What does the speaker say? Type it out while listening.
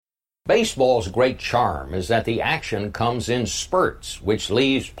Baseball's great charm is that the action comes in spurts, which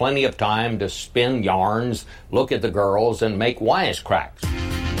leaves plenty of time to spin yarns, look at the girls, and make wisecracks.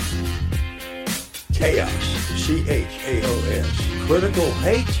 Chaos, C-H-A-O-S, critical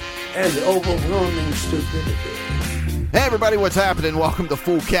hate, and overwhelming stupidity. Hey everybody, what's happening? Welcome to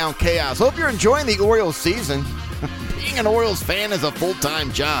Full Count Chaos. Hope you're enjoying the Orioles season. Being an Orioles fan is a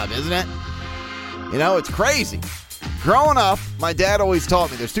full-time job, isn't it? You know, it's crazy. Growing up, my dad always taught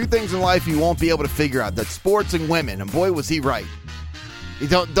me there's two things in life you won't be able to figure out. That's sports and women. And boy, was he right. You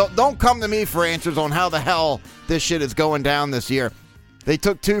don't come to me for answers on how the hell this shit is going down this year. They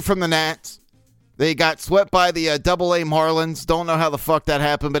took 2 from the Nats. They got swept by the AA Marlins. Don't know how the fuck that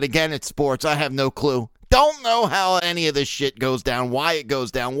happened. But again, it's sports. I have no clue. Don't know how any of this shit goes down, why it goes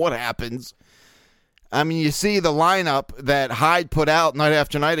down, what happens. I mean, you see the lineup that Hyde put out night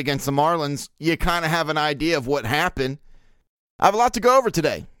after night against the Marlins. You kind of have an idea of what happened. I have a lot to go over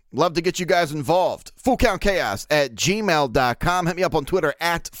today. Love to get you guys involved. FullCountChaos@gmail.com. Hit me up on Twitter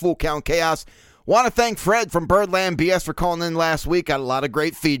 @FullCountChaos. Want to thank Fred from Birdland BS for calling in last week. Got a lot of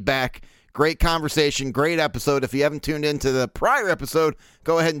great feedback. Great conversation. Great episode. If you haven't tuned into the prior episode,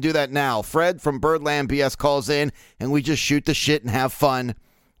 go ahead and do that now. Fred from Birdland BS calls in, and we just shoot the shit and have fun.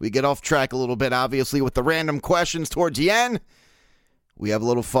 We get off track a little bit, obviously, with the random questions towards the end. We have a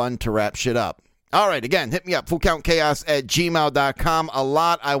little fun to wrap shit up. All right, again, hit me up, FullCountChaos@gmail.com. A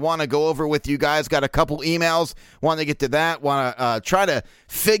lot I want to go over with you guys. Got a couple emails. Want to get to that. Want to try to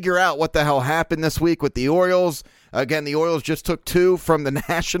figure out what the hell happened this week with the Orioles. Again, the Orioles just took 2 from the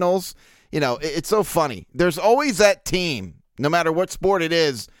Nationals. You know, it's so funny. There's always that team, no matter what sport it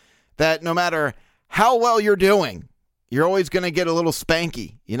is, that no matter how well you're doing, you're always going to get a little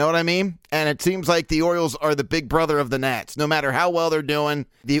spanky. You know what I mean? And it seems like the Orioles are the big brother of the Nats. No matter how well they're doing,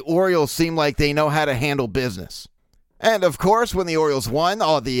 the Orioles seem like they know how to handle business. And, of course, when the Orioles won,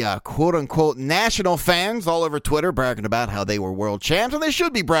 all the quote-unquote national fans all over Twitter bragging about how they were world champs, and they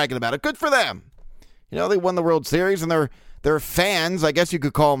should be bragging about it. Good for them. You know, they won the World Series, and their fans, I guess you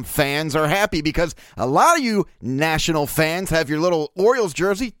could call them fans, are happy because a lot of you national fans have your little Orioles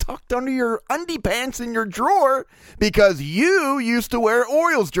jersey tucked under your undie pants in your drawer because you used to wear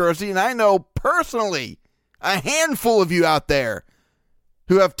Orioles jersey, and I know personally a handful of you out there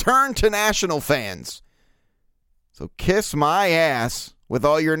who have turned to national fans. So kiss my ass with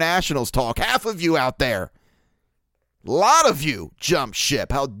all your Nationals talk. Half of you out there. A lot of you jump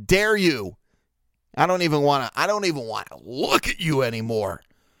ship. How dare you? I don't even want to look at you anymore.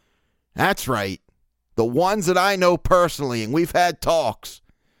 That's right. The ones that I know personally, and we've had talks.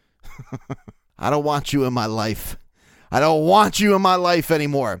 I don't want you in my life. I don't want you in my life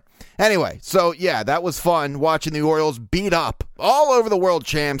anymore. Anyway, so yeah, that was fun watching the Orioles beat up all over the world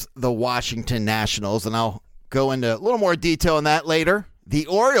champs, the Washington Nationals, and I'll go into a little more detail on that later. The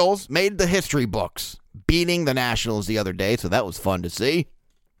Orioles made the history books, beating the Nationals the other day, so that was fun to see.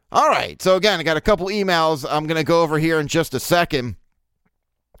 All right, so again, I got a couple emails I'm going to go over here in just a second.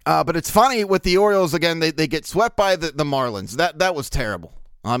 But it's funny with the Orioles, again, they get swept by the Marlins. That was terrible.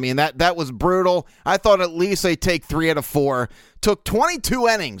 I mean, that was brutal. I thought at least they'd take 3 out of 4. Took 22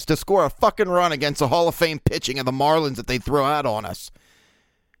 innings to score a fucking run against the Hall of Fame pitching of the Marlins that they threw out on us.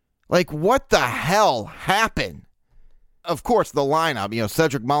 Like, what the hell happened? Of course, the lineup, you know,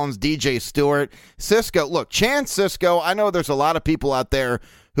 Cedric Mullins, DJ Stewart, Cisco. Look, Chance Cisco, I know there's a lot of people out there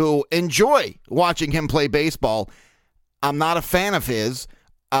who enjoy watching him play baseball. I'm not a fan of his.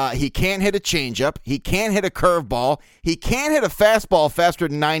 He can't hit a changeup. He can't hit a curveball. He can't hit a fastball faster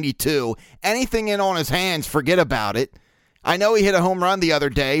than 92. Anything in on his hands, forget about it. I know he hit a home run the other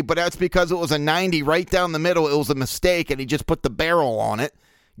day, but that's because it was a 90 right down the middle. It was a mistake, and he just put the barrel on it.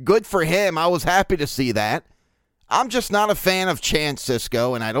 Good for him. I was happy to see that. I'm just not a fan of Chance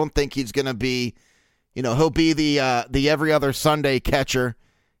Cisco, and I don't think he's going to be, you know, he'll be the every other Sunday catcher,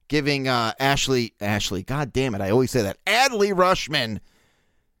 giving Ashley, God damn it, I always say that, Adley Rutschman,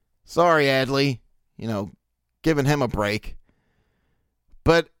 sorry Adley, you know, giving him a break.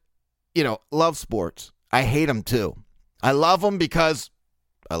 But, you know, love sports. I hate them too. I love them because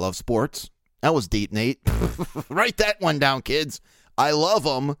I love sports. That was deep, Nate. Write that one down, kids. I love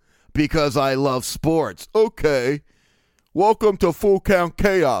them because I love sports. Okay. Welcome to Full Count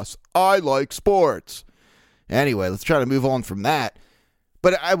Chaos. I like sports. Anyway, let's try to move on from that.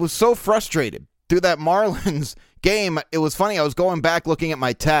 But I was so frustrated through that Marlins game. It was funny. I was going back looking at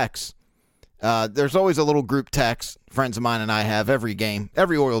my texts. There's always a little group text friends of mine and I have every game.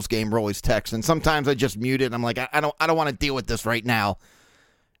 Every Orioles game, we're always texting. Sometimes I just mute it. And I'm like, I don't want to deal with this right now.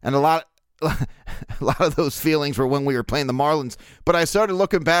 And a lot of those feelings were when we were playing the Marlins. But I started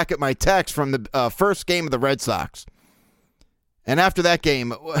looking back at my text from the first game of the Red Sox. And after that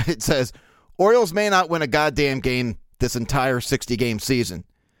game, it says, Orioles may not win a goddamn game this entire 60-game season.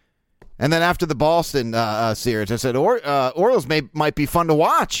 And then after the Boston series, I said, Orioles might be fun to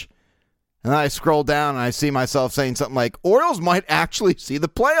watch. And then I scroll down and I see myself saying something like, Orioles might actually see the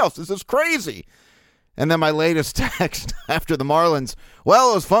playoffs. This is crazy. And then my latest text after the Marlins,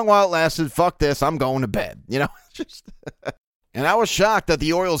 well, it was fun while it lasted. Fuck this. I'm going to bed. Just... And I was shocked that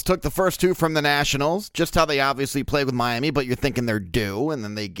the Orioles took the first two from the Nationals, just how they obviously played with Miami, but you're thinking they're due, and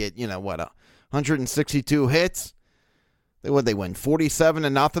then they get, 162 hits. What'd they win?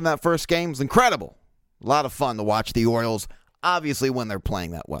 47-0 that first game? It was incredible. A lot of fun to watch the Orioles, obviously, when they're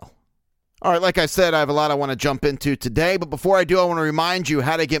playing that well. All right, like I said, I have a lot I want to jump into today, but before I do, I want to remind you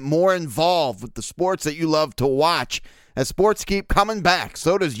how to get more involved with the sports that you love to watch. As sports keep coming back,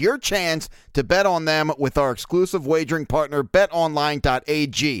 so does your chance to bet on them with our exclusive wagering partner,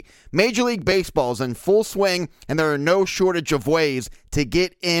 betonline.ag. Major League Baseball is in full swing, and there are no shortage of ways to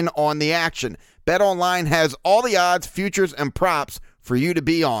get in on the action. BetOnline has all the odds, futures, and props for you to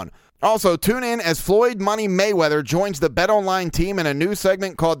be on. Also, tune in as Floyd Money Mayweather joins the BetOnline team in a new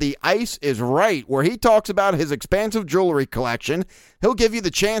segment called The Ice is Right, where he talks about his expansive jewelry collection. He'll give you the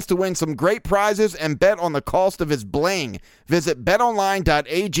chance to win some great prizes and bet on the cost of his bling. Visit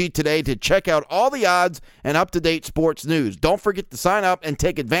betonline.ag today to check out all the odds and up-to-date sports news. Don't forget to sign up and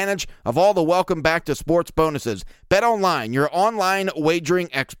take advantage of all the welcome back to sports bonuses. BetOnline, your online wagering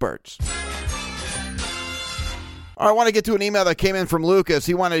experts. I want to get to an email that came in from Lucas.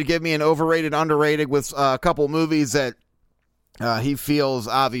 He wanted to give me an overrated, underrated with a couple movies that he feels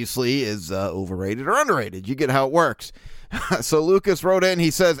obviously is overrated or underrated. You get how it works. So Lucas wrote in,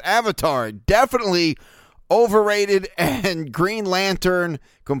 he says, Avatar, definitely overrated, and Green Lantern,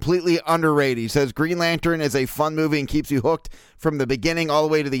 completely underrated. He says Green Lantern is a fun movie and keeps you hooked from the beginning all the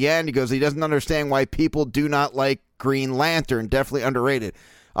way to the end. He goes, he doesn't understand why people do not like Green Lantern. Definitely underrated.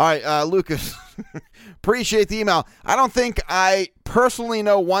 All right, Lucas, appreciate the email. I don't think I personally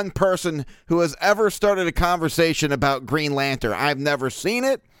know one person who has ever started a conversation about Green Lantern. I've never seen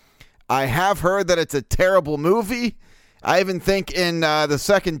it. I have heard that it's a terrible movie. I even think in the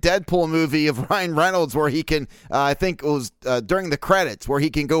second Deadpool movie of Ryan Reynolds where he can, I think it was during the credits, where he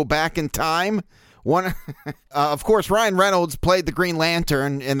can go back in time. Of course, Ryan Reynolds played the Green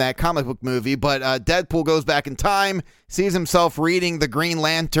Lantern in that comic book movie, but Deadpool goes back in time, sees himself reading the Green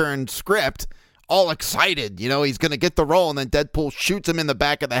Lantern script, all excited. He's going to get the role, and then Deadpool shoots him in the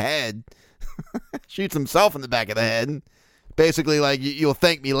back of the head. Shoots himself in the back of the head. Basically, like, you'll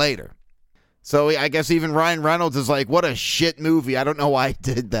thank me later. So I guess even Ryan Reynolds is like, what a shit movie. I don't know why I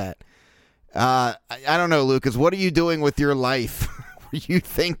did that. I don't know, Lucas. What are you doing with your life? You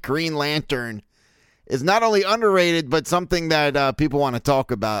think Green Lantern is not only underrated, but something that people want to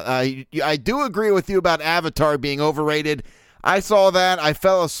talk about. I do agree with you about Avatar being overrated. I saw that. I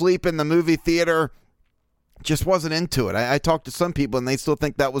fell asleep in the movie theater. Just wasn't into it. I talked to some people, and they still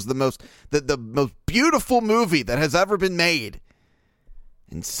think that was the most beautiful movie that has ever been made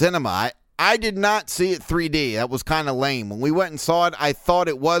in cinema. I did not see it 3D. That was kind of lame. When we went and saw it, I thought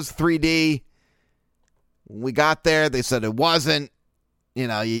it was 3D. When we got there, they said it wasn't.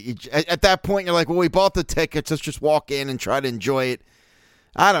 At that point, you're like, well, we bought the tickets. Let's just walk in and try to enjoy it.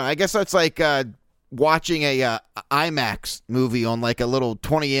 I don't know. I guess that's like watching a IMAX movie on like a little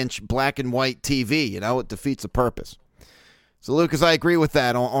 20-inch black and white TV. It defeats the purpose. So, Lucas, I agree with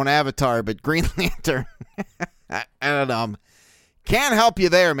that on Avatar, but Green Lantern, I don't know. Can't help you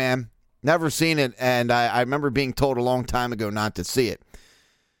there, man. Never seen it, and I remember being told a long time ago not to see it.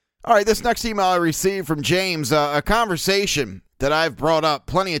 All right, this next email I received from James, a conversation that I've brought up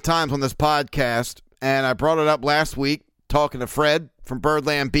plenty of times on this podcast, and I brought it up last week talking to Fred from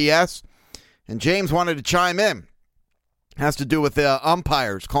Birdland BS, and James wanted to chime in. It has to do with the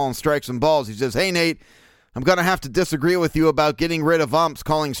umpires calling strikes and balls. He says, hey, Nate, I'm going to have to disagree with you about getting rid of umps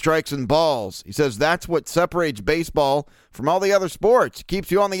calling strikes and balls. He says that's what separates baseball from all the other sports. It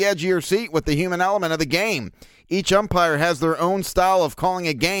keeps you on the edge of your seat with the human element of the game. Each umpire has their own style of calling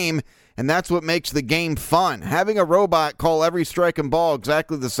a game, and that's what makes the game fun. Having a robot call every strike and ball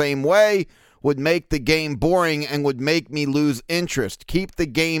exactly the same way would make the game boring and would make me lose interest. Keep the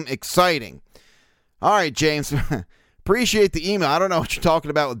game exciting. All right, James. Appreciate the email. I don't know what you're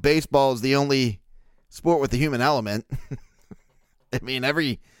talking about with baseball is the only sport with the human element. I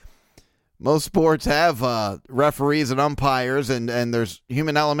mean, most sports have referees and umpires, and there's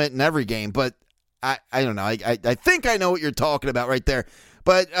human element in every game, but I don't know. I think I know what you're talking about right there.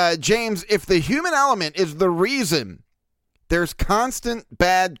 But, James, if the human element is the reason there's constant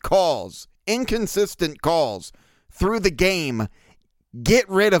bad calls, inconsistent calls through the game, get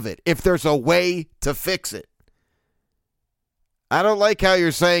rid of it if there's a way to fix it. I don't like how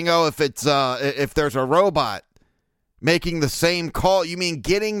you're saying, if there's a robot making the same call, you mean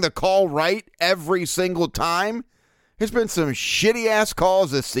getting the call right every single time? There's been some shitty-ass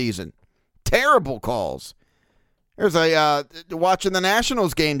calls this season. Terrible calls. There's watching the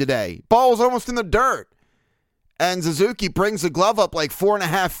Nationals game today. Ball was almost in the dirt. And Suzuki brings the glove up like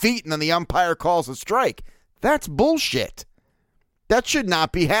 4.5 feet, and then the umpire calls a strike. That's bullshit. That should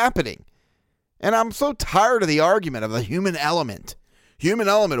not be happening. And I'm so tired of the argument of the human element. Human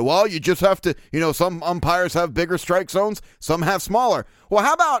element. Well, you just have to, some umpires have bigger strike zones, some have smaller. Well,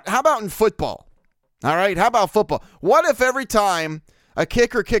 how about in football? All right, how about football? What if every time a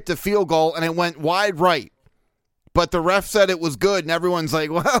kicker kicked a field goal and it went wide right, but the ref said it was good, and everyone's like,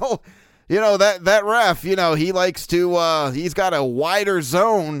 well, that ref, he likes to, he's got a wider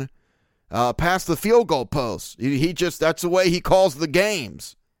zone past the field goal post. That's the way he calls the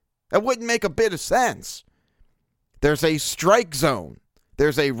games. That wouldn't make a bit of sense. There's a strike zone.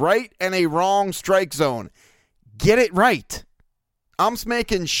 There's a right and a wrong strike zone. Get it right. Umps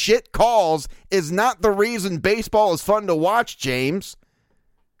making shit calls is not the reason baseball is fun to watch, James.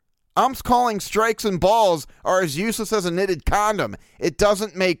 Umps calling strikes and balls are as useless as a knitted condom. It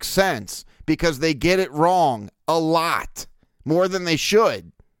doesn't make sense because they get it wrong a lot, more than they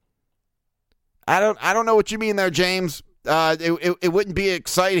should. I don't know what you mean there, James. It wouldn't be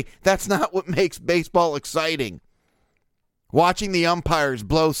exciting. That's not what makes baseball exciting. Watching the umpires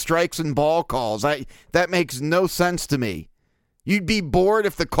blow strikes and ball calls, that makes no sense to me. You'd be bored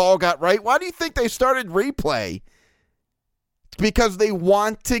if the call got right. Why do you think they started replay? It's because they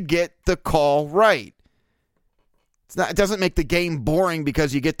want to get the call right. It doesn't make the game boring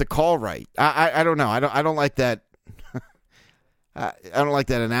because you get the call right. I don't know. I don't like that. I don't like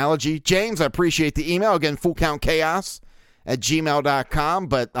that analogy. James, I appreciate the email. Again, fullcountchaos@gmail.com.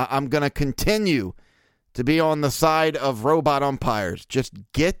 But I'm going to continue to be on the side of robot umpires. Just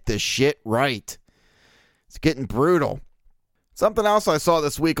get the shit right. It's getting brutal. Something else I saw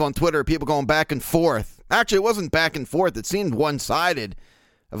this week on Twitter, people going back and forth. Actually, it wasn't back and forth. It seemed one-sided.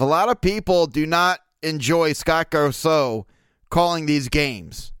 If a lot of people do not enjoy Scott Garceau calling these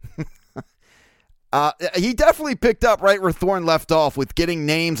games. He definitely picked up right where Thorne left off with getting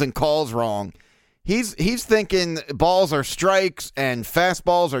names and calls wrong. He's thinking balls are strikes and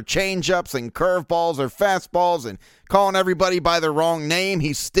fastballs are changeups and curveballs are fastballs and calling everybody by the wrong name.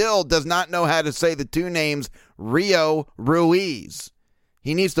 He still does not know how to say the two names Rio Ruiz.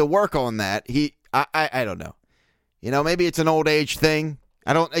 He needs to work on that. I don't know. Maybe it's an old age thing.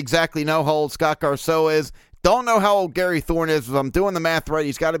 I don't exactly know how old Scott Garceau is. Don't know how old Gary Thorne is. If I'm doing the math right,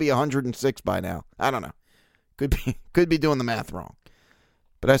 he's got to be 106 by now. I don't know. Could be doing the math wrong.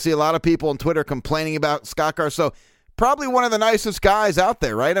 But I see a lot of people on Twitter complaining about Scott Garceau. Probably one of the nicest guys out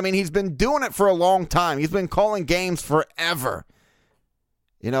there, right? I mean, he's been doing it for a long time. He's been calling games forever.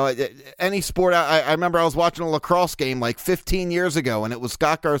 Any sport. I remember I was watching a lacrosse game like 15 years ago, and it was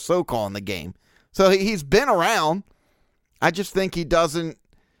Scott Garceau calling the game. So he's been around. I just think he doesn't.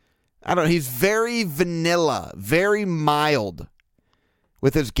 I don't know. He's very vanilla, very mild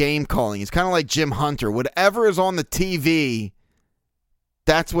with his game calling. He's kind of like Jim Hunter. Whatever is on the TV,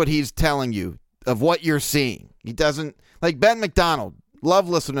 that's what he's telling you of what you're seeing. He doesn't, like Ben McDonald. Love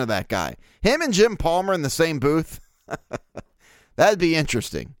listening to that guy. Him and Jim Palmer in the same booth. That'd be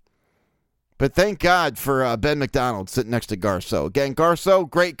interesting. But thank God for Ben McDonald sitting next to Garceau. Again, Garceau,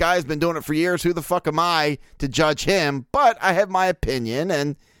 great guy, has been doing it for years. Who the fuck am I to judge him? But I have my opinion,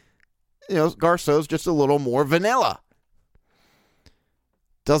 and Garceau's just a little more vanilla.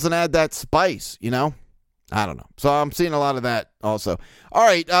 Doesn't add that spice, I don't know. So I'm seeing a lot of that also. All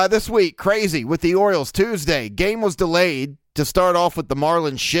right, this week, crazy with the Orioles. Tuesday, game was delayed to start off with the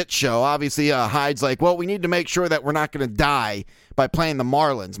Marlins shit show. Obviously, Hyde's like, well, we need to make sure that we're not going to die by playing the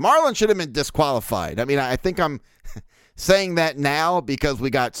Marlins. Marlins should have been disqualified. I mean, I think I'm saying that now because we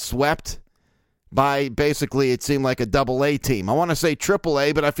got swept by basically, it seemed like a AA team. I want to say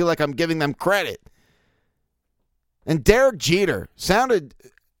AAA, but I feel like I'm giving them credit. And Derek Jeter sounded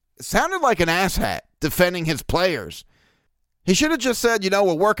like an asshat defending his players. He should have just said,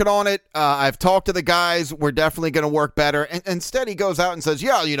 we're working on it. I've talked to the guys. We're definitely going to work better. And instead, he goes out and says,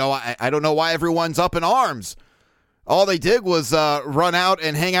 I don't know why everyone's up in arms. All they did was run out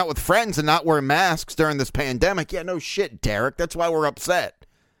and hang out with friends and not wear masks during this pandemic. Yeah, no shit, Derek. That's why we're upset.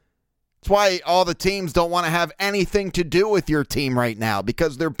 That's why all the teams don't want to have anything to do with your team right now,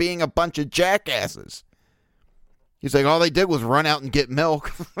 because they're being a bunch of jackasses. He's like, all they did was run out and get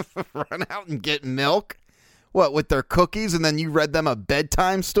milk. Run out and get milk? What, with their cookies, and then you read them a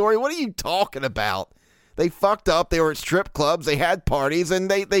bedtime story? What are you talking about? They fucked up. They were at strip clubs. They had parties, and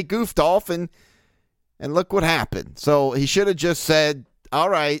they goofed off, and And look what happened. So he should have just said, all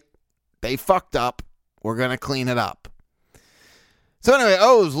right, they fucked up. We're going to clean it up. So anyway,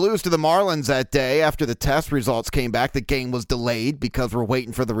 O's lose to the Marlins that day after the test results came back. The game was delayed because we're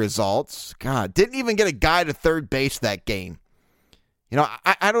waiting for the results. God, didn't even get a guy to third base that game. You know,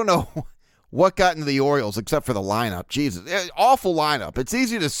 I don't know what got into the Orioles except for the lineup. Jesus, awful lineup. It's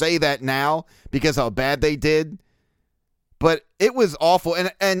easy to say that now because how bad they did. But it was awful.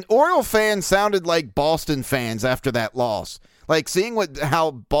 And Oriole fans sounded like Boston fans after that loss. Like seeing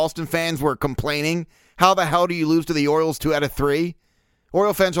how Boston fans were complaining. How the hell do you lose to the Orioles 2 out of 3?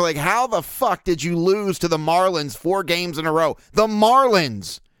 Oriole fans are like, how the fuck did you lose to the Marlins 4 games in a row? The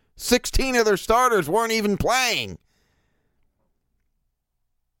Marlins! 16 of their starters weren't even playing.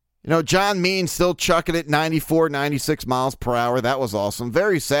 You know, John Means still chucking it 94, 96 miles per hour. That was awesome.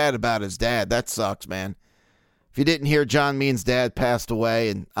 Very sad about his dad. That sucks, man. If you didn't hear, John Means' dad passed away,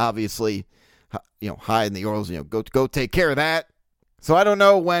 and obviously, you know, hiding the Orioles, you know, go take care of that. So I don't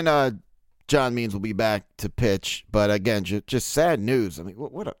know when John Means will be back to pitch, but again, just sad news. I mean,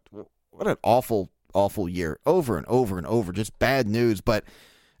 what an awful year, over and over and over, just bad news. But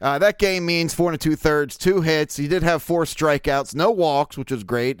that game means 4 2/3, 2 hits. He did have 4 strikeouts, no walks, which was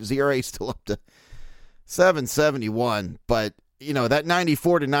great. His ERA still up to 7.71, but you know that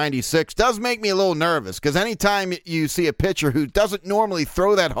 94 to 96 does make me a little nervous because anytime you see a pitcher who doesn't normally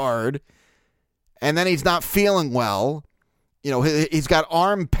throw that hard, and then he's not feeling well. You know, he's got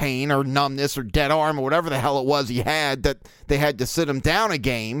arm pain or numbness or dead arm or whatever the hell it was he had that they had to sit him down a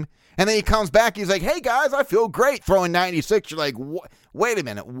game. And then he comes back. He's like, hey, guys, I feel great throwing 96. You're like, wait a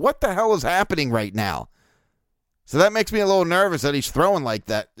minute. What the hell is happening right now? So that makes me a little nervous that he's throwing like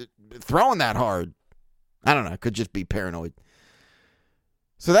that, throwing that hard. I don't know. It could just be paranoid.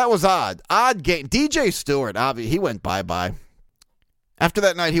 So that was odd. Odd game. DJ Stewart, obviously, he went bye-bye. After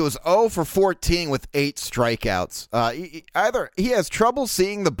that night, he was 0 for 14 with 8 strikeouts. Either he has trouble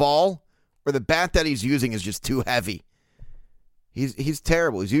seeing the ball or the bat that he's using is just too heavy. He's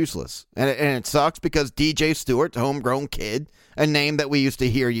terrible. He's useless. And it sucks because DJ Stewart, homegrown kid, a name that we used to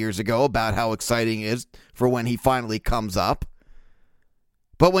hear years ago about how exciting it is for when he finally comes up.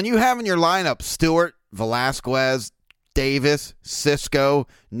 But when you have in your lineup Stewart, Velasquez, Davis, Cisco,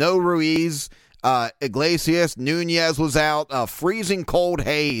 no Ruiz, Iglesias, Nunez was out, freezing cold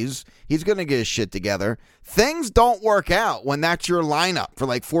Hayes. He's going to get his shit together. Things don't work out when that's your lineup for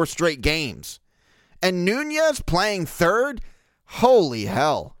like 4 straight games. And Nunez playing third? Holy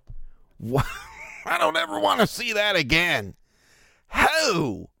hell. I don't ever want to see that again.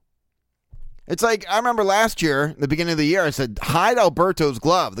 How? It's like, I remember last year, the beginning of the year, I said, hide Alberto's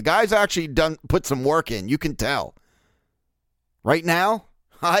glove. The guy's actually put some work in. You can tell. Right now,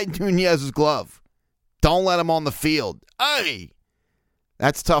 hide Nunez's glove. Don't let him on the field. Hey!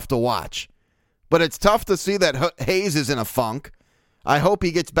 That's tough to watch. But it's tough to see that Hayes is in a funk. I hope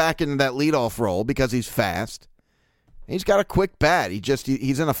he gets back into that leadoff role because he's fast. He's got a quick bat.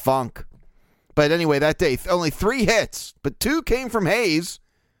 He's in a funk. But anyway, that day, only 3 hits, but 2 came from Hayes.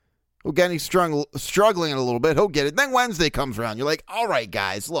 Again, he's struggling a little bit. He'll get it. Then Wednesday comes around. You're like, all right,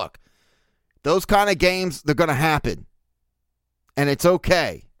 guys, look. Those kind of games, they're going to happen. And it's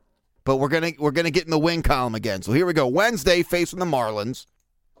okay. But we're gonna get in the win column again. So here we go. Wednesday facing the Marlins.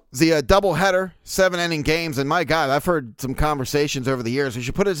 The doubleheader, 7-inning games. And my God, I've heard some conversations over the years. We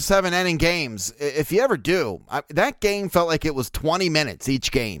should put it to 7-inning games. If you ever do, that game felt like it was 20 minutes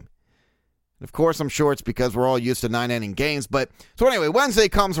each game. Of course, I'm sure it's because we're all used to 9-inning games. But so anyway, Wednesday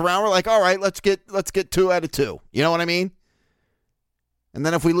comes around. We're like, all right, let's get 2 out of 2. You know what I mean? And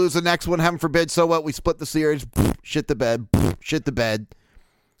then if we lose the next one, heaven forbid, so what? We split the series. Shit the bed. Shit the bed.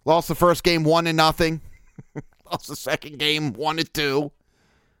 Lost the first game 1-0. Lost the second game 1-2.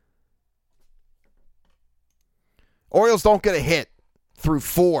 Orioles don't get a hit through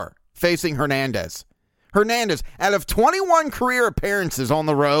 4 facing Hernandez. Hernandez, out of 21 career appearances on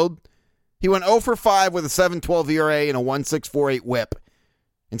the road, he went 0 for 5 with a 7.12 ERA and a 1.648 WHIP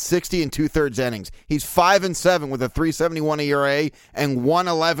in 60 2/3 innings. He's 5-7 with a 3.71 ERA and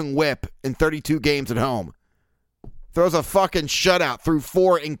 1.11 WHIP in 32 games at home. Throws a fucking shutout through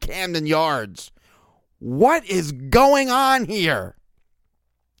 4 in Camden Yards. What is going on here?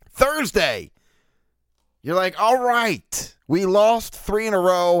 Thursday. You're like, all right, we lost 3 in a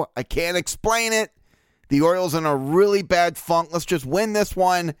row. I can't explain it. The Orioles in a really bad funk. Let's just win this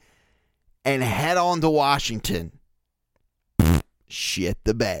one and head on to Washington. Shit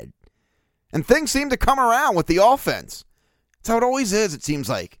the bed. And things seem to come around with the offense. That's how it always is, it seems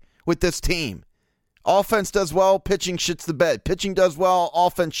like, with this team. Offense does well, pitching shits the bed. Pitching does well,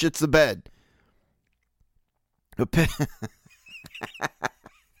 offense shits the bed.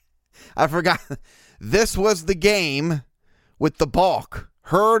 I forgot. This was the game with the balk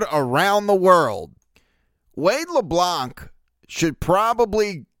heard around the world. Wade LeBlanc should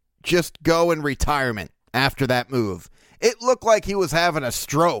probably just go in retirement after that move. It looked like he was having a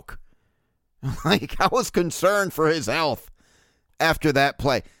stroke. Like, I was concerned for his health after that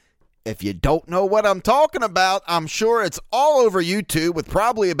play. If you don't know what I'm talking about, I'm sure it's all over YouTube with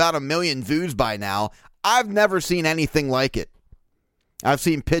probably about 1 million views by now. I've never seen anything like it. I've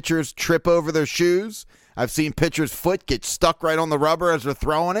seen pitchers trip over their shoes. I've seen pitchers' foot get stuck right on the rubber as they're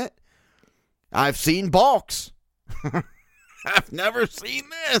throwing it. I've seen balks. I've never seen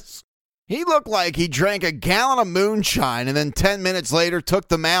this. He looked like he drank a gallon of moonshine and then 10 minutes later took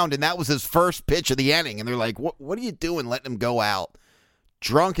the mound, and that was his first pitch of the inning. And they're like, what are you doing letting him go out?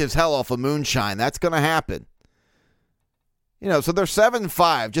 Drunk as hell off of moonshine. That's going to happen. You know, so they're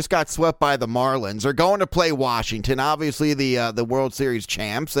 7-5, just got swept by the Marlins. They're going to play Washington, obviously the World Series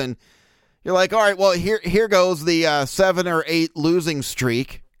champs. And you're like, all right, well, here goes the 7 or 8 losing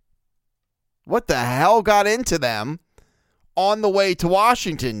streak. What the hell got into them on the way to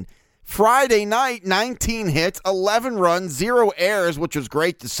Washington? Friday night, 19 hits, 11 runs, 0 errors, which was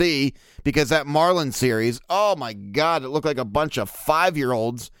great to see because that Marlins series, oh my God, it looked like a bunch of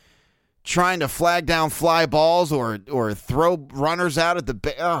 5-year-olds trying to flag down fly balls or throw runners out at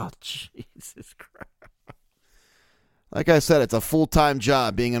the oh, Jesus Christ. Like I said, it's a full-time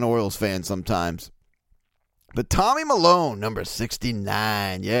job being an Orioles fan sometimes. But Tommy Milone, number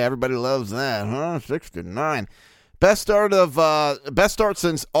 69. Yeah, everybody loves that, huh? 69. Best start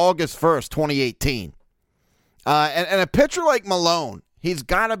since August 1st, 2018. And a pitcher like Milone, he's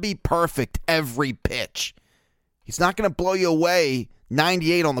got to be perfect every pitch. He's not going to blow you away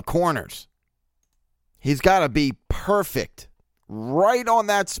 98 on the corners. He's got to be perfect right on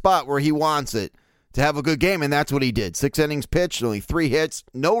that spot where he wants it to have a good game, and that's what he did. 6 innings pitched, only 3 hits,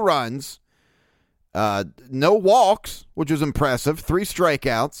 no runs, no walks, which was impressive, 3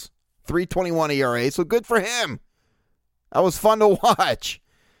 strikeouts, 3.21 ERA, so good for him. That was fun to watch.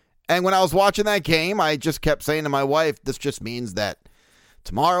 And when I was watching that game, I just kept saying to my wife, this just means that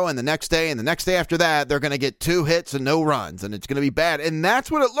tomorrow and the next day and the next day after that, they're going to get 2 hits and no runs, and it's going to be bad. And that's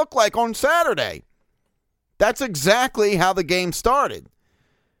what it looked like on Saturday. That's exactly how the game started.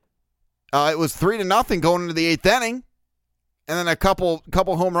 It was 3-0 going into the 8th inning. And then a couple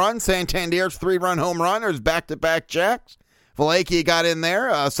home runs. Santander's 3-run home run. There's back-to-back jacks. Valakia got in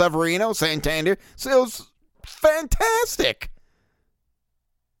there. Severino, Santander. So it was fantastic.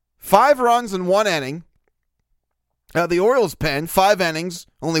 5 runs in 1 inning. The Orioles pen, 5 innings,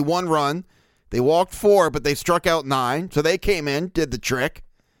 only 1 run. They walked 4, but they struck out 9. So they came in, did the trick.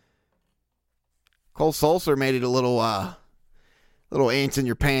 Cole Sulser made it a little ants in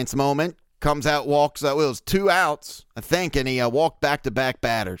your pants moment. Comes out, walks out. It was 2 outs, I think, and he walked back-to-back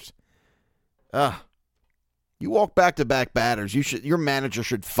batters. You walk back-to-back batters, your manager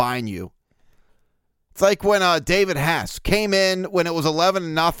should fine you. It's like when David Hess came in when it was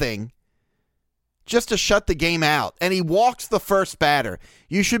 11-0 just to shut the game out, and he walks the first batter.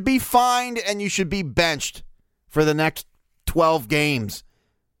 You should be fined and you should be benched for the next 12 games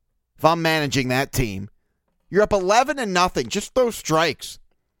if I'm managing that team. You're up 11-0, just throw strikes.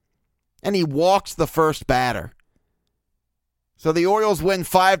 And he walks the first batter. So the Orioles win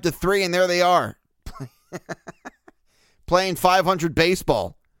 5-3, and there they are. Playing 500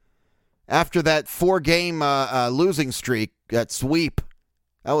 baseball after that 4-game losing streak, that sweep.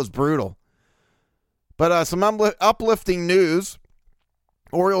 That was brutal. But some uplifting news.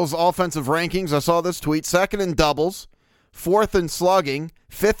 Orioles offensive rankings, I saw this tweet. 2nd in doubles, 4th in slugging,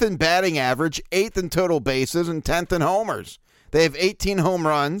 5th in batting average, 8th in total bases, and 10th in homers. They have 18 home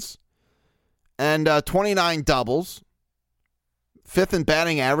runs and 29 doubles. 5th in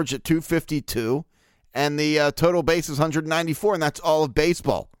batting average at 252. And the total bases 194, and that's all of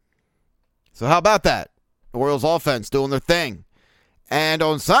baseball. So how about that? The Orioles offense doing their thing. And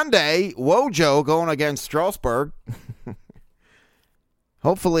on Sunday, Wojo going against Strasburg.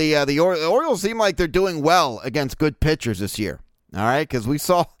 Hopefully, the Orioles seem like they're doing well against good pitchers this year. All right, because we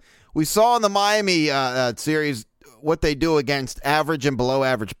saw in the Miami series what they do against average and below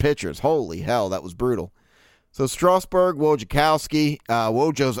average pitchers. Holy hell, that was brutal. So Strasburg, Wojciechowski,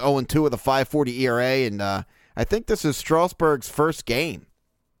 Wojo's 0-2 with a 5.40 ERA, and I think this is Strasburg's first game.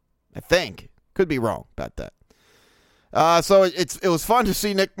 I think. Could be wrong about that. So it was fun to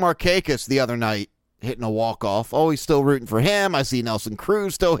see Nick Markakis the other night hitting a walk-off. Always still rooting for him. I see Nelson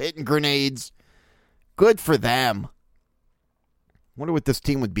Cruz still hitting grenades. Good for them. Wonder what this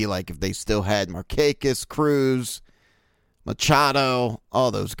team would be like if they still had Markakis, Cruz, Machado,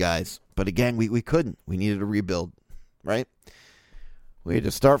 all those guys. But again, we couldn't. We needed a rebuild, right? We had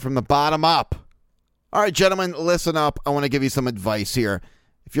to start from the bottom up. All right, gentlemen, listen up. I want to give you some advice here.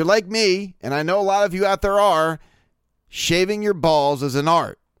 If you're like me, and I know a lot of you out there are, shaving your balls is an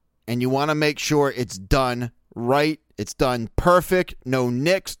art, and you want to make sure it's done right. It's done perfect. No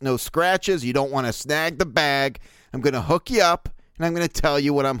nicks, no scratches. You don't want to snag the bag. I'm going to hook you up, and I'm going to tell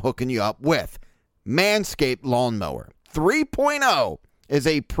you what I'm hooking you up with. Manscaped Lawnmower 3.0 is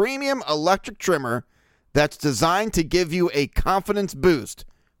a premium electric trimmer that's designed to give you a confidence boost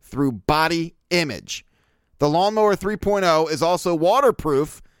through body image. The Lawnmower 3.0 is also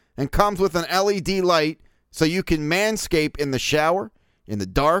waterproof and comes with an LED light so you can manscape in the shower, in the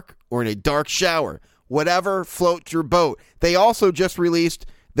dark, or in a dark shower, whatever floats your boat. They also just released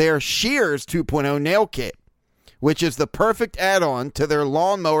their Shears 2.0 nail kit, which is the perfect add-on to their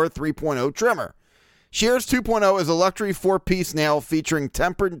Lawnmower 3.0 trimmer. Shears 2.0 is a luxury 4-piece nail featuring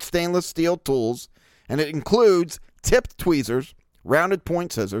tempered stainless steel tools, and it includes tipped tweezers, rounded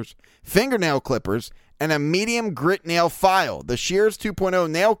point scissors, fingernail clippers, and a medium grit nail file. The Shears 2.0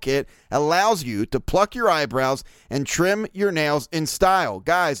 nail kit allows you to pluck your eyebrows and trim your nails in style.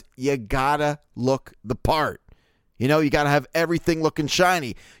 Guys, you gotta look the part. You know, you gotta have everything looking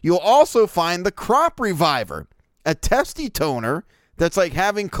shiny. You'll also find the Crop Reviver, a testy toner that's like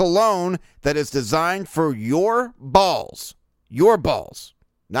having cologne that is designed for your balls. Your balls.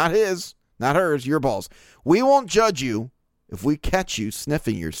 Not his, not hers, your balls. We won't judge you if we catch you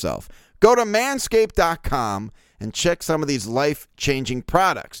sniffing yourself. Go to manscaped.com and check some of these life-changing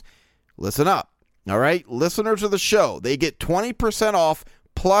products. Listen up, all right? Listeners of the show, they get 20% off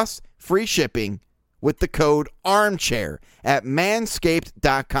plus free shipping with the code ARMCHAIR at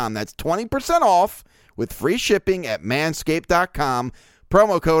manscaped.com. That's 20% off with free shipping at manscaped.com.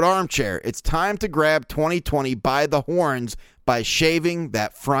 Promo code ARMCHAIR. It's time to grab 2020 by the horns by shaving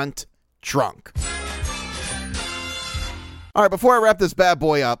that front trunk. All right, before I wrap this bad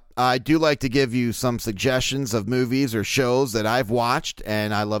boy up, I do like to give you some suggestions of movies or shows that I've watched,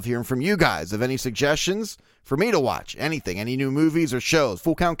 and I love hearing from you guys. Have any suggestions for me to watch? Anything, any new movies or shows?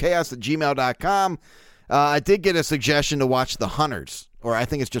 FullCountChaos@gmail.com. I did get a suggestion to watch The Hunters, or I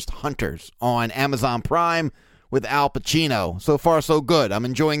think it's just Hunters, on Amazon Prime with Al Pacino. So far, so good. I'm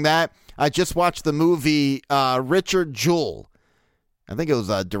enjoying that. I just watched the movie Richard Jewell. I think it was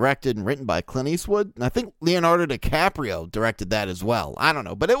directed and written by Clint Eastwood. And I think Leonardo DiCaprio directed that as well. I don't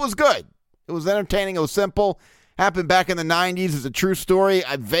know, but it was good. It was entertaining. It was simple. Happened back in the 90s. It's a true story.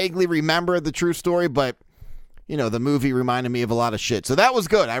 I vaguely remember the true story, but, you know, the movie reminded me of a lot of shit. So that was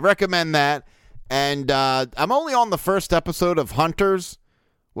good. I recommend that. And I'm only on the first episode of Hunters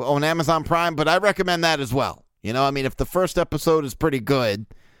on Amazon Prime, but I recommend that as well. You know, I mean, if the first episode is pretty good,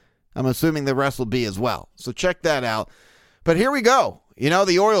 I'm assuming the rest will be as well. So check that out. But here we go. You know,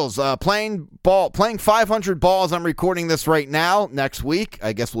 the Orioles playing 500 balls. I'm recording this right now. Next week,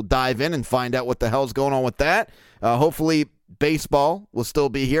 I guess we'll dive in and find out what the hell's going on with that. Hopefully, baseball will still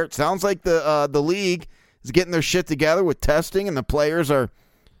be here. It sounds like the league is getting their shit together with testing, and the players are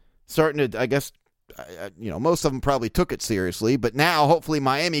starting to, I guess, you know, most of them probably took it seriously. But now, hopefully,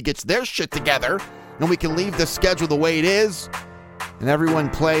 Miami gets their shit together, and we can leave the schedule the way it is, and everyone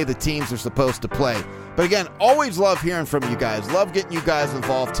play the teams they're supposed to play. But again, always love hearing from you guys. Love getting you guys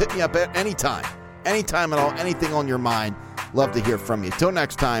involved. Hit me up at any time. Anytime at all. Anything on your mind. Love to hear from you. Till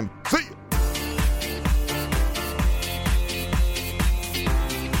next time. See ya.